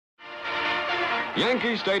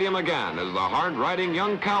Yankee Stadium again as the hard-riding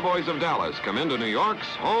young Cowboys of Dallas come into New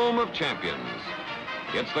York's home of champions.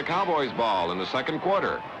 It's the Cowboys' ball in the second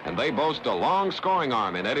quarter, and they boast a long scoring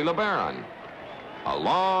arm in Eddie LeBaron. A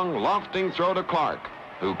long, lofting throw to Clark,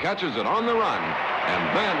 who catches it on the run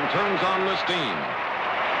and then turns on the steam.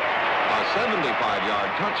 A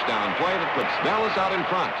 75-yard touchdown play that puts Dallas out in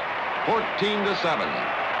front, 14-7.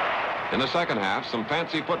 In the second half, some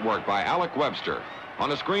fancy footwork by Alec Webster.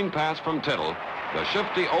 On a screen pass from Tittle, the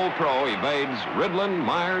shifty old pro evades Ridlin,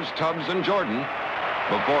 Myers, Tubbs, and Jordan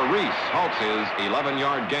before Reese halts his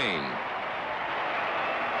 11-yard gain.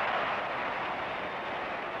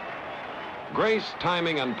 Grace,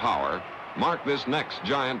 timing, and power mark this next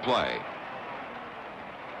giant play.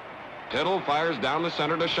 Tittle fires down the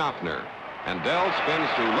center to Schaffner, and Dell spins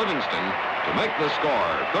to Livingston to make the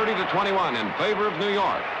score 30-21 in favor of New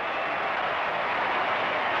York.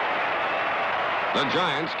 The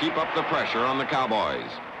Giants keep up the pressure on the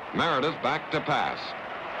Cowboys. Meredith back to pass.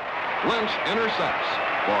 Lynch intercepts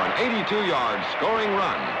for an 82-yard scoring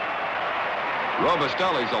run.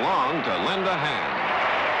 Robustelli's along to lend a hand.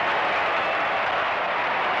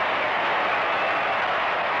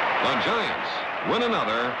 The Giants win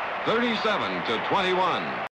another 37-21.